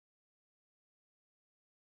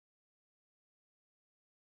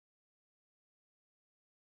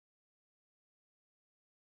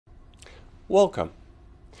Welcome!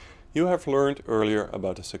 You have learned earlier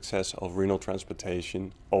about the success of renal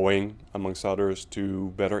transplantation owing, amongst others, to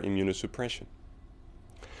better immunosuppression.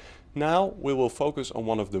 Now we will focus on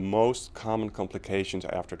one of the most common complications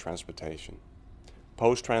after transplantation: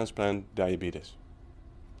 post-transplant diabetes.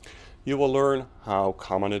 You will learn how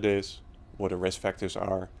common it is, what the risk factors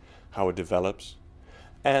are, how it develops,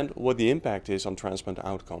 and what the impact is on transplant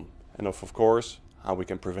outcome, and of course, how we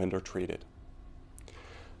can prevent or treat it.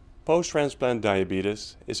 Post-transplant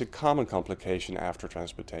diabetes is a common complication after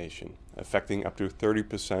transplantation, affecting up to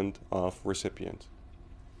 30% of recipients.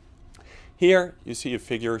 Here you see a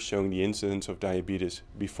figure showing the incidence of diabetes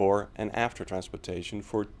before and after transplantation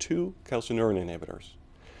for two calcineurin inhibitors,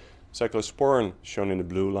 cyclosporin shown in the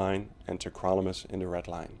blue line and tacrolimus in the red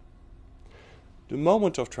line. The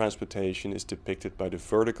moment of transplantation is depicted by the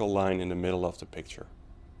vertical line in the middle of the picture.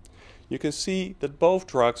 You can see that both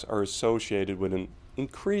drugs are associated with an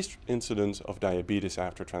increased incidence of diabetes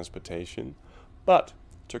after transplantation, but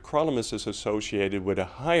tacrolimus is associated with a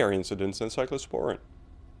higher incidence than cyclosporin.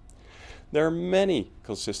 There are many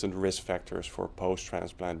consistent risk factors for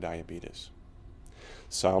post-transplant diabetes.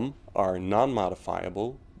 Some are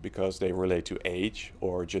non-modifiable because they relate to age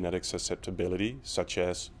or genetic susceptibility, such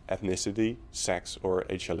as ethnicity, sex, or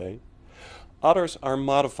HLA. Others are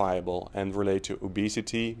modifiable and relate to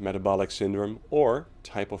obesity, metabolic syndrome, or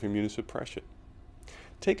type of immunosuppression.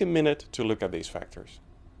 Take a minute to look at these factors.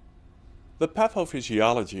 The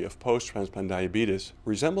pathophysiology of post-transplant diabetes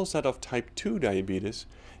resembles that of type 2 diabetes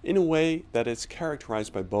in a way that it's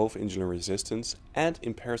characterized by both insulin resistance and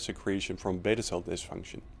impaired secretion from beta cell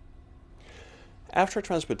dysfunction. After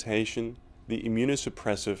transplantation, the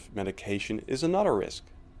immunosuppressive medication is another risk.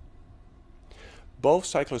 Both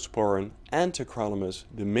cyclosporin and tacrolimus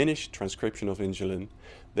diminish transcription of insulin,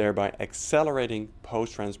 thereby accelerating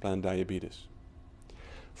post-transplant diabetes.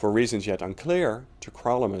 For reasons yet unclear,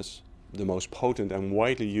 tacrolimus, the most potent and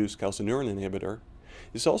widely used calcineurin inhibitor,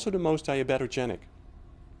 is also the most diabetogenic.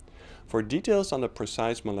 For details on the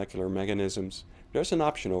precise molecular mechanisms, there's an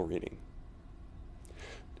optional reading.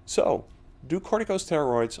 So, do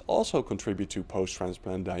corticosteroids also contribute to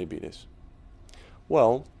post-transplant diabetes?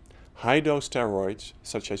 Well, high-dose steroids,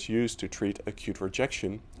 such as used to treat acute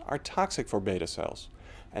rejection, are toxic for beta cells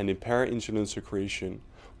and impair insulin secretion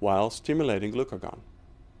while stimulating glucagon.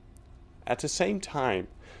 At the same time,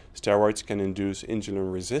 steroids can induce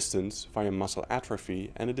insulin resistance via muscle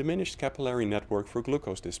atrophy and a diminished capillary network for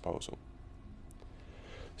glucose disposal.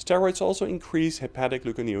 Steroids also increase hepatic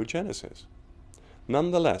gluconeogenesis.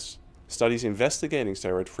 Nonetheless, studies investigating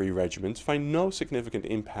steroid-free regimens find no significant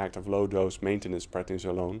impact of low-dose maintenance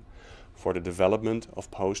prednisolone for the development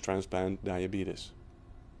of post-transplant diabetes.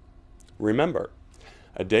 Remember,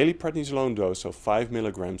 a daily prednisolone dose of 5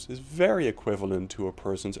 mg is very equivalent to a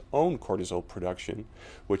person's own cortisol production,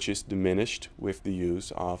 which is diminished with the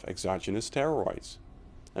use of exogenous steroids,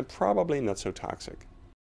 and probably not so toxic.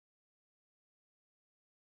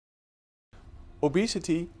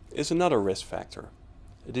 Obesity is another risk factor.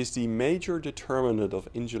 It is the major determinant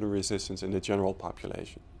of insulin resistance in the general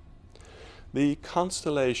population. The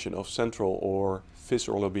constellation of central or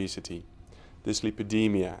visceral obesity,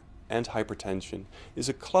 dyslipidemia, and hypertension is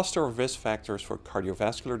a cluster of risk factors for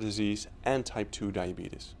cardiovascular disease and type 2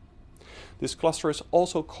 diabetes. This cluster is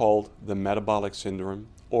also called the metabolic syndrome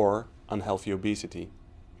or unhealthy obesity.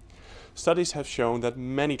 Studies have shown that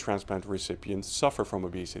many transplant recipients suffer from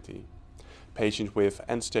obesity. Patients with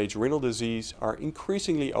end-stage renal disease are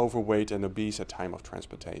increasingly overweight and obese at time of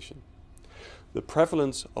transplantation. The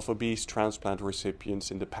prevalence of obese transplant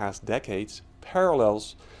recipients in the past decades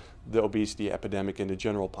parallels the obesity epidemic in the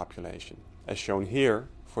general population, as shown here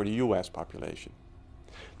for the US population.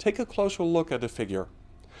 Take a closer look at the figure.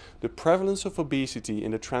 The prevalence of obesity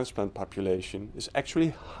in the transplant population is actually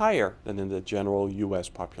higher than in the general US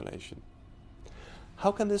population.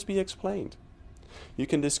 How can this be explained? You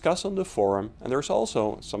can discuss on the forum, and there's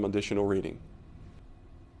also some additional reading.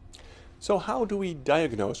 So how do we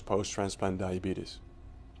diagnose post-transplant diabetes?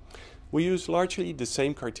 We use largely the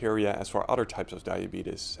same criteria as for other types of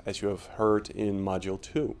diabetes, as you have heard in Module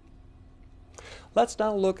 2. Let's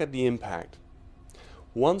now look at the impact.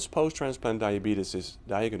 Once post-transplant diabetes is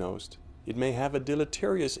diagnosed, it may have a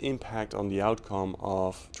deleterious impact on the outcome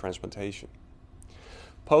of transplantation.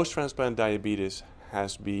 Post-transplant diabetes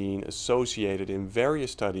has been associated in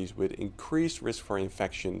various studies with increased risk for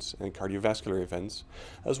infections and cardiovascular events,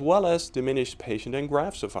 as well as diminished patient and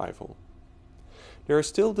graft survival. There is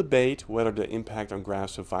still debate whether the impact on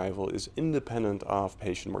graft survival is independent of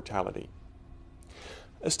patient mortality.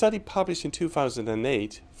 A study published in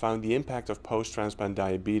 2008 found the impact of post-transplant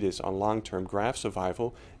diabetes on long-term graft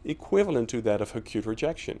survival equivalent to that of acute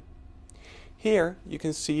rejection. Here you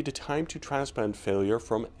can see the time to transplant failure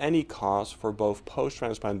from any cause for both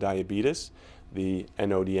post-transplant diabetes, the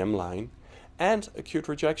NODM line, and acute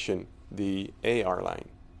rejection, the AR line.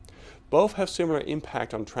 Both have similar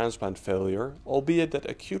impact on transplant failure, albeit that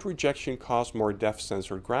acute rejection caused more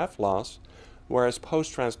death-censored graft loss, whereas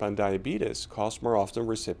post-transplant diabetes caused more often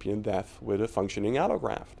recipient death with a functioning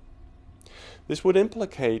allograft. This would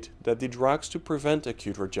implicate that the drugs to prevent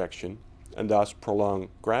acute rejection, and thus prolong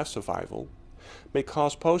graft survival, may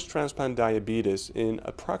cause post-transplant diabetes in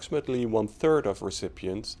approximately 1/3 of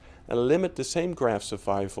recipients and limit the same graft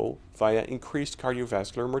survival via increased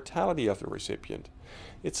cardiovascular mortality of the recipient.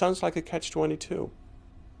 It sounds like a catch-22.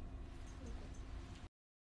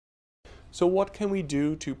 So what can we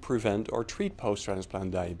do to prevent or treat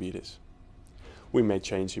post-transplant diabetes? We may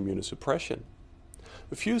change immunosuppression.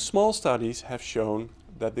 A few small studies have shown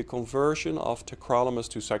that the conversion of tacrolimus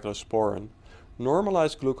to cyclosporin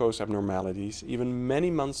normalized glucose abnormalities even many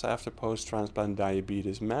months after post-transplant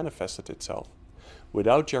diabetes manifested itself,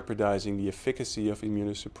 without jeopardizing the efficacy of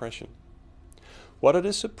immunosuppression. Whether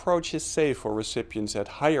this approach is safe for recipients at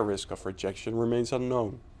higher risk of rejection remains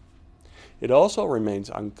unknown. It also remains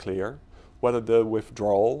unclear whether the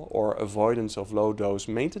withdrawal or avoidance of low-dose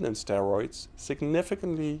maintenance steroids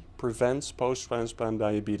significantly prevents post-transplant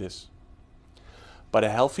diabetes. But a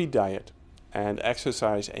healthy diet and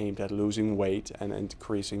exercise aimed at losing weight and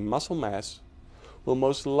increasing muscle mass will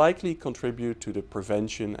most likely contribute to the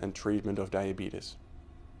prevention and treatment of diabetes.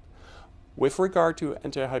 With regard to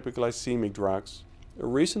antihypoglycemic drugs, a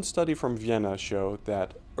recent study from Vienna showed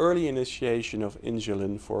that early initiation of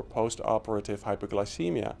insulin for post-operative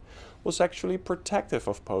hypoglycemia was actually protective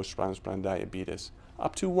of post-transplant diabetes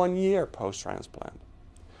up to 1 year post-transplant.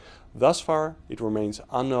 Thus far, it remains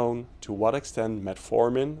unknown to what extent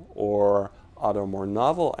metformin or other more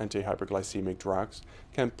novel antihyperglycemic drugs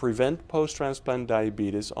can prevent post-transplant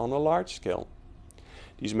diabetes on a large scale.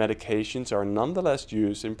 These medications are nonetheless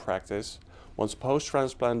used in practice once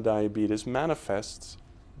post-transplant diabetes manifests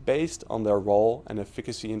based on their role and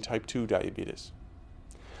efficacy in type 2 diabetes.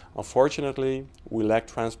 Unfortunately, we lack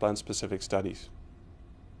transplant-specific studies.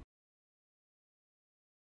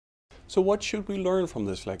 So what should we learn from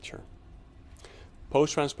this lecture?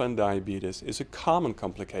 Post-transplant diabetes is a common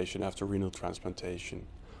complication after renal transplantation,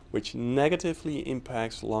 which negatively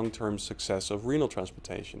impacts long-term success of renal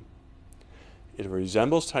transplantation. It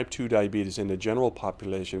resembles type 2 diabetes in the general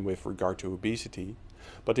population with regard to obesity,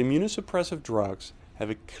 but immunosuppressive drugs have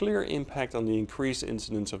a clear impact on the increased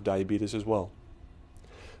incidence of diabetes as well.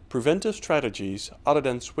 Preventive strategies other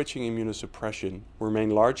than switching immunosuppression remain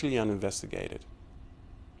largely uninvestigated.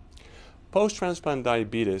 Post-transplant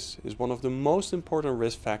diabetes is one of the most important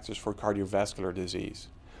risk factors for cardiovascular disease,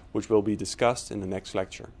 which will be discussed in the next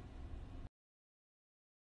lecture.